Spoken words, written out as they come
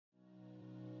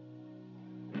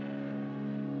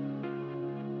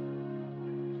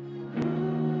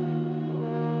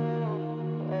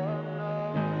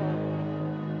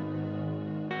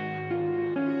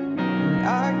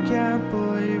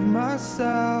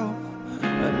myself,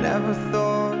 I never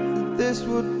thought that this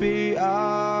would be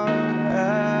our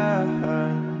end,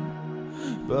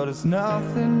 but it's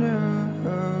nothing new.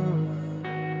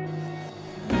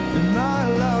 And my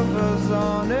lover's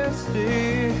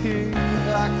honesty,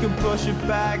 I can push it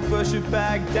back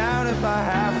down if I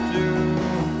have to,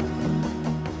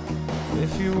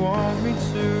 if you want me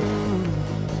to,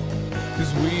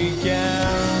 'cause we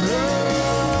can run,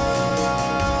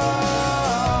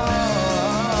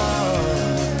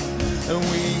 and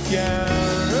we can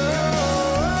run,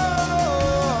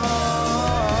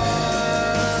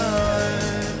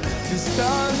 the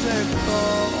stars that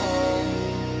fall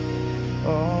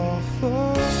all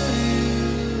for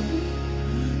you.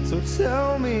 So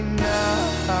tell me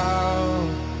now,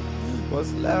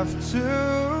 what's left to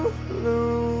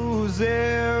lose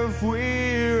if we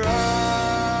run?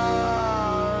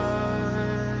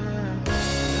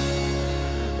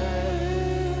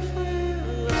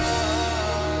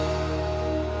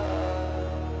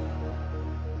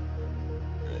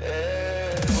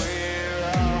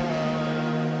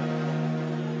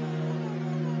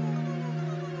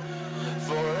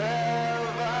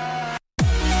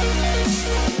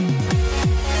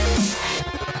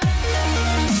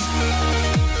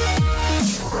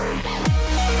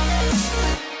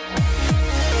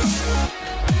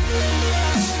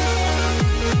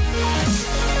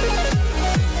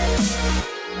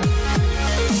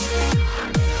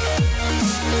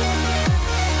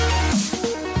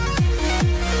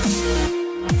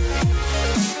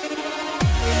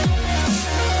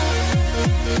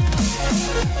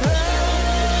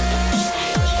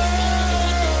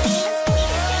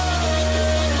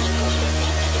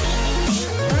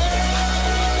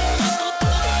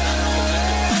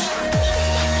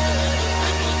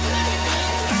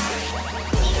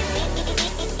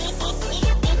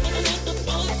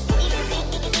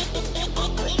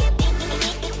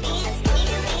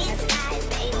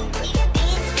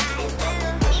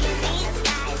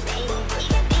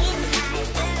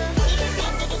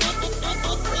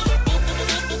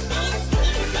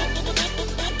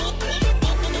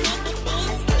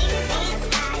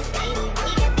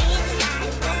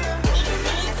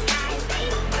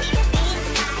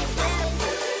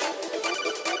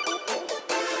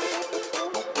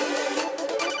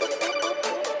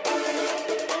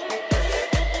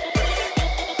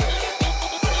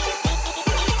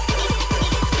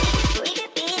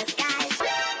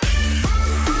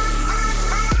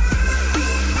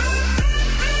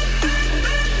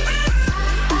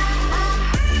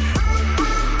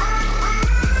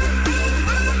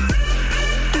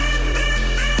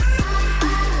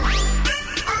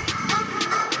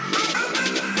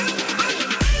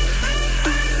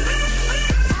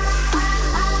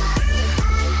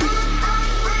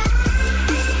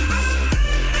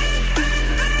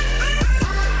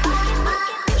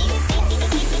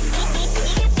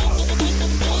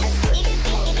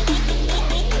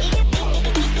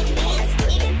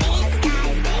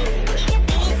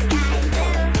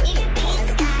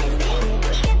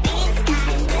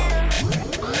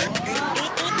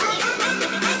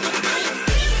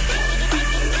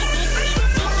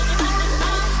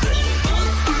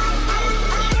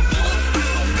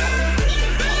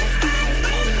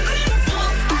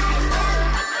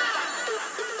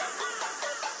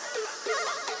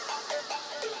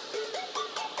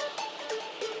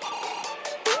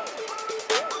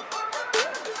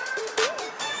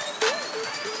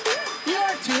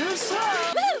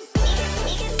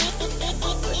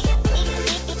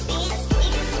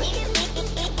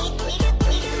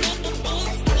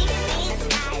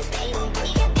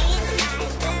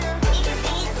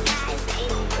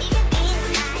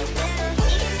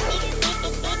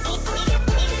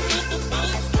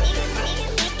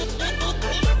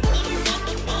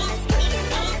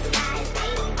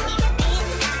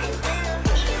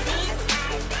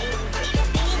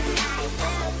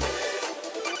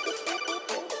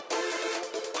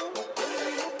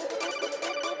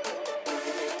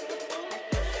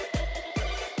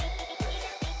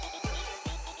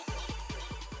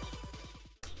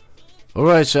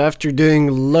 Alright, so after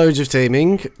doing loads of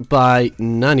Taming by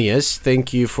Nanias,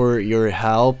 thank you for your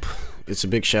help. It's a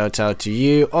big shout out to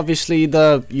you. Obviously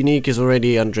the unique is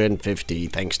already 150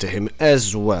 thanks to him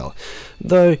as well.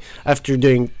 Though after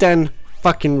doing 10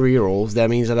 fucking rerolls, that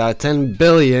means about 10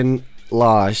 billion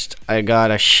lost, I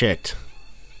got a shit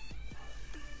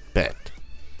bet.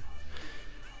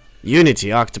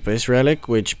 Unity Octopus Relic,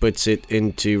 which puts it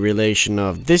into relation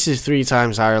of this is 3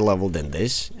 times higher level than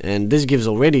this, and this gives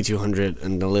already 200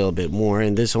 and a little bit more,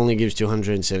 and this only gives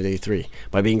 273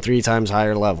 by being 3 times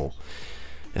higher level,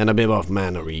 and a bit of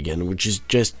mana regen, which is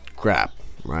just crap,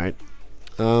 right?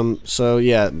 So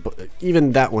yeah,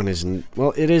 even that one isn't,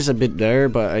 well, it is a bit better,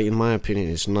 but in my opinion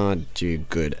it's not too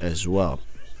good as well.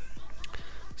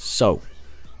 So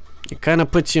it kind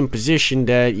of puts you in position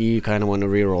that you kind of want to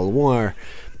reroll more,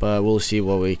 but we'll see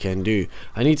what we can do.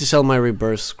 I need to sell my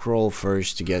rebirth scroll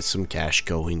first to get some cash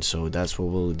going, so that's what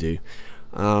we'll do.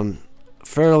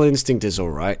 Feral instinct is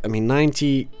alright. I mean,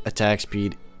 90 attack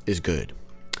speed is good.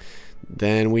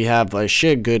 Then we have a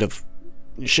shit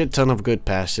ton of good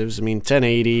passives. I mean,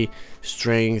 1080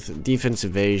 strength, defense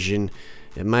evasion,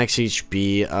 max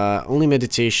HP. Only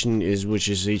meditation is, which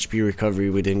is HP recovery.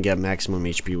 We didn't get maximum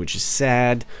HP, which is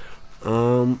sad.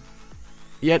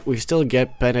 Yet we still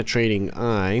get penetrating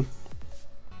eye,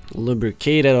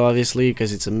 lubricated obviously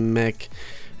because it's a mech,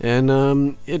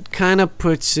 and it kind of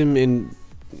puts him in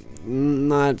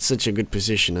not such a good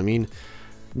position. I mean,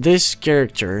 this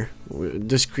creature,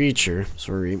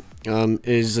 sorry,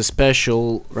 is a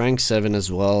special rank 7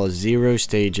 as well, 0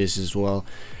 stages as well,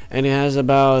 and it has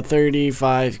about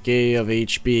 35k of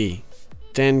HP,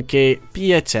 10k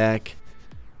P attack,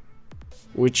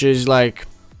 which is like,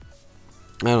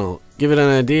 I don't know, give it an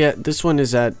idea, this one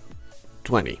is at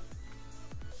 20,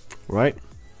 right?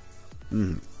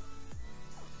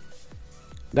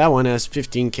 That one has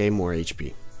 15k more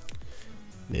HP.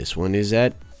 This one is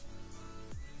at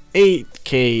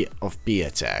 8k of P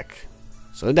attack,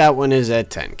 so that one is at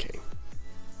 10k,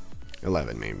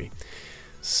 11 maybe.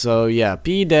 So yeah,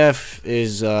 P def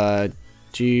is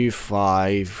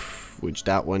 2.5, which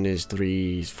that one is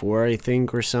 3.4 I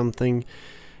think, or something.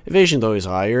 Evasion though is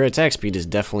higher. Attack speed is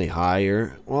definitely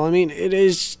higher. Well, I mean, it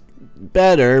is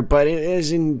better, but it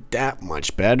isn't that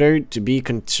much better to be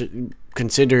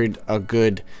considered a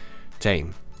good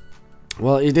tame.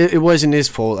 Well, it wasn't his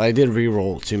fault. I did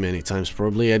reroll too many times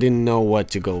probably. I didn't know what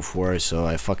to go for, so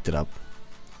I fucked it up.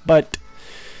 But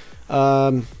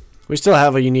we still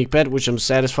have a unique pet, which I'm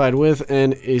satisfied with,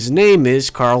 and his name is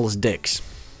Carl's Dicks.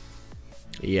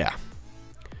 Yeah.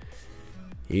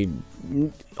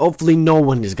 Hopefully no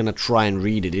one is gonna try and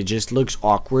read it. It just looks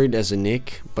awkward as a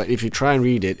nick, but if you try and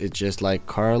read it, it's just like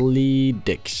Carly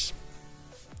Dicks.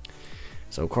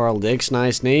 So Carl Dicks,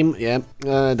 nice name. Yeah,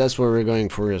 that's what we're going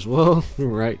for as well.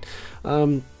 Right.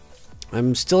 I'm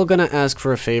still gonna ask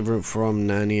for a favor from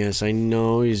Nanias. I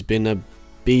know he's been a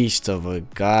beast of a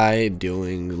guy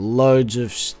doing loads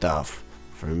of stuff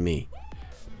for me,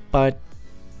 but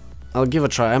I'll give a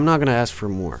try. I'm not gonna ask for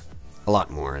more, a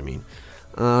lot more I mean.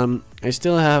 I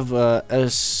still have a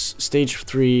stage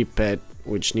 3 pet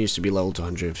which needs to be level to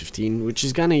 115, which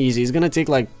is kinda easy. It's gonna take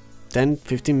like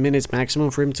 10-15 minutes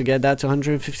maximum for him to get that to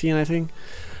 115 I think.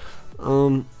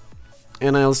 And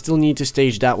I'll still need to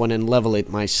stage that one and level it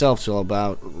myself to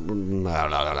about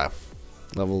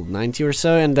level 90 or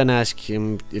so, and then ask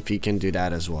him if he can do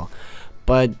that as well.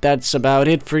 But that's about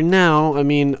it for now. I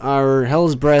mean, our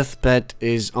Hell's Breath pet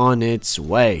is on its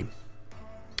way.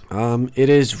 It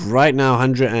is right now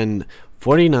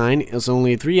 149. It's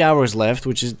only 3 hours left,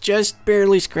 which is just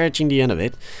barely scratching the end of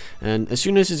it. And as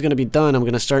soon as it's gonna be done, I'm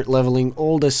gonna start leveling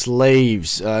all the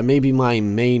slaves. Maybe my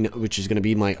main, which is gonna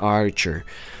be my archer.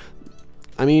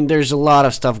 I mean, there's a lot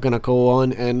of stuff gonna go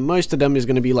on, and most of them is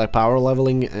gonna be like power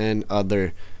leveling and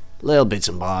other little bits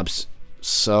and bobs.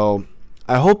 So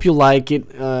I hope you like it.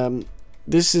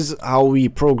 This is how we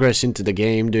progress into the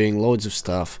game, doing loads of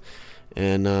stuff.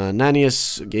 And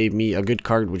Nanias gave me a good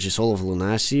card, which is Soul of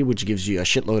Lunacy, which gives you a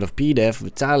shitload of P-Def,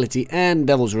 Vitality, and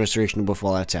Devil's Restoration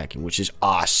before attacking, which is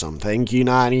awesome. Thank you,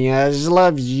 Nanias.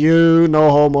 Love you. No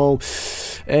homo.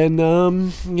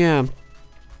 And yeah,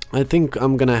 I think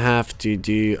I'm gonna have to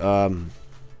do the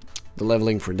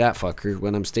leveling for that fucker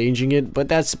when I'm staging it, but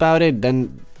that's about it.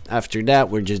 Then after that,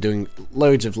 we're just doing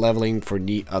loads of leveling for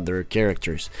the other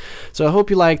characters. So I hope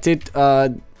you liked it.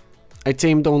 I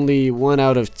tamed only 1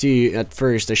 out of 2 at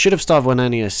first. I should have stopped when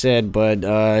Nanias said, but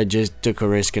I just took a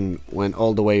risk and went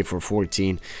all the way for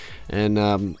 14.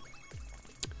 And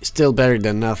still better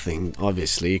than nothing,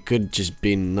 obviously. It could just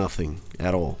be nothing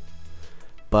at all.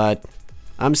 But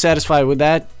I'm satisfied with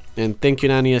that. And thank you,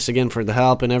 Nanias, again for the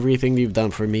help and everything you've done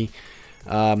for me.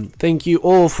 Thank you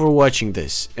all for watching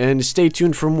this. And stay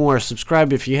tuned for more.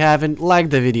 Subscribe if you haven't. Like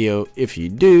the video if you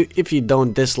do. If you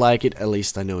don't, dislike it. At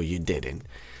least I know you didn't.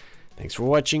 Thanks for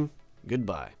watching.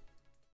 Goodbye.